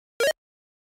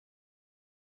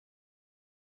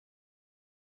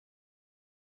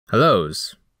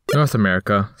Elloz. North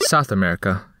America, South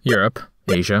America, Europe,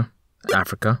 Asia,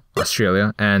 Africa,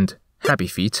 Australia, and Happy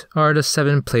Feet are the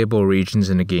 7 playable regions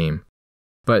in the game.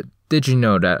 But did you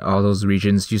know that all those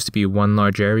regions used to be one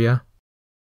large area?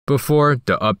 Before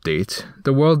the update,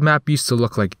 the world map used to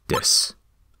look like this.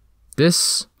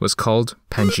 This was called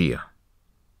Pangaea.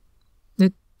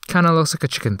 It kinda looks like a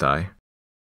chicken thigh.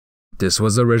 This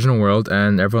was the original world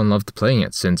and everyone loved playing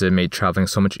it since it made traveling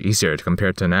so much easier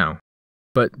compared to now.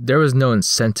 But there was no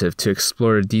incentive to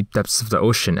explore the deep depths of the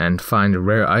ocean and find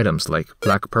rare items like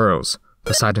black pearls,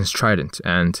 Poseidon's trident,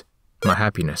 and my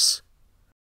happiness.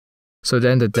 So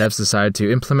then the devs decided to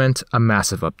implement a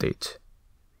massive update.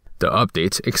 The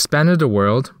update expanded the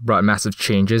world, brought massive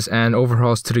changes and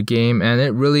overhauls to the game, and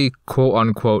it really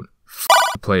quote-unquote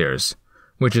f***ed players,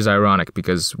 which is ironic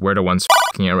because we're the ones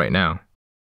f***ing it right now.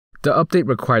 The update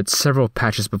required several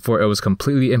patches before it was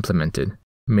completely implemented,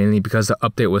 mainly because the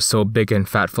update was so big and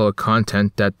fat full of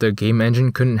content that the game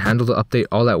engine couldn't handle the update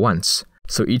all at once.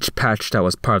 So each patch that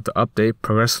was part of the update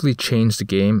progressively changed the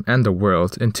game and the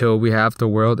world until we have the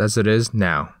world as it is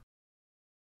now.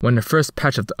 When the first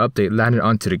patch of the update landed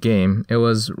onto the game, it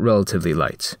was relatively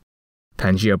light.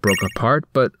 Pangaea broke apart,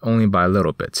 but only by a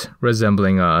little bit,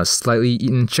 resembling a slightly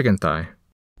eaten chicken thigh.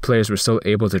 Players were still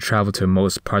able to travel to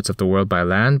most parts of the world by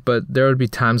land, but there would be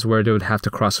times where they would have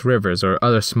to cross rivers or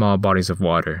other small bodies of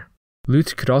water.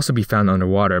 Loot could also be found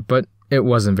underwater, but it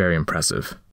wasn't very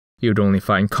impressive. You would only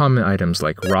find common items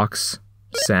like rocks,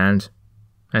 sand,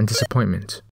 and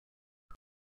disappointment.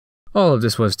 All of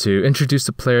this was to introduce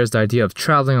the players the idea of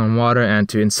traveling on water and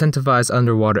to incentivize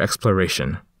underwater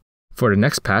exploration. For the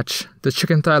next patch, the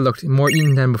chicken thigh looked more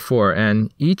eaten than before,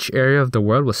 and each area of the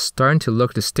world was starting to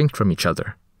look distinct from each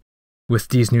other. With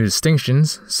these new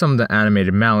distinctions, some of the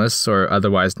animated malice, or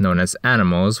otherwise known as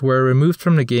animals, were removed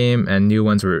from the game and new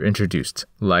ones were introduced,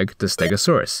 like the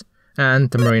Stegosaurus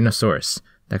and the Marinosaurus,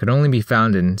 that could only be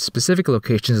found in specific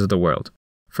locations of the world,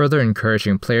 further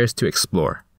encouraging players to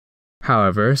explore.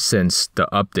 However, since the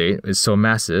update is so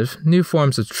massive, new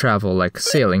forms of travel like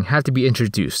sailing had to be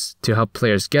introduced to help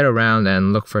players get around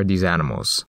and look for these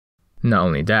animals. Not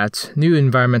only that, new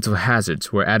environmental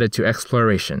hazards were added to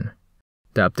exploration.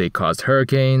 The update caused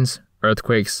hurricanes,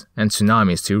 earthquakes, and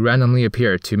tsunamis to randomly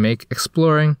appear to make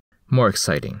exploring more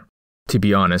exciting. To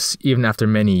be honest, even after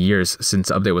many years since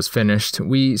the update was finished,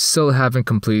 we still haven't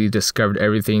completely discovered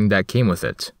everything that came with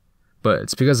it. But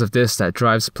it's because of this that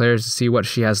drives players to see what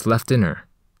she has left in her,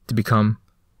 to become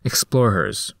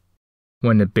explorers.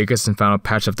 When the biggest and final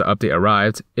patch of the update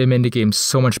arrived, it made the game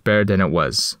so much better than it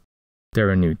was. There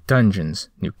were new dungeons,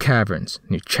 new caverns,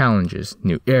 new challenges,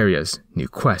 new areas, new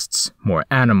quests, more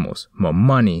animals, more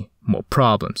money, more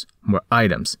problems, more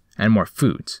items, and more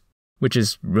foods, which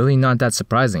is really not that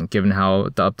surprising given how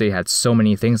the update had so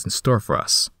many things in store for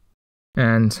us.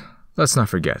 And let's not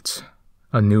forget,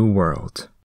 a new world.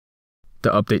 The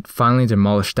update finally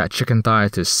demolished that chicken thigh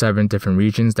to 7 different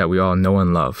regions that we all know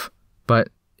and love. But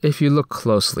if you look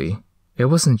closely, it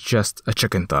wasn't just a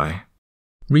chicken thigh.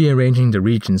 Rearranging the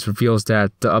regions reveals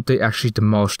that the update actually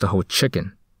demolished the whole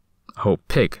chicken, a whole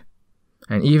pig,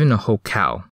 and even a whole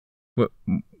cow,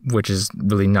 which is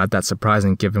really not that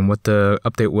surprising given what the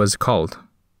update was called.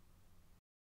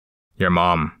 Your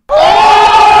mom.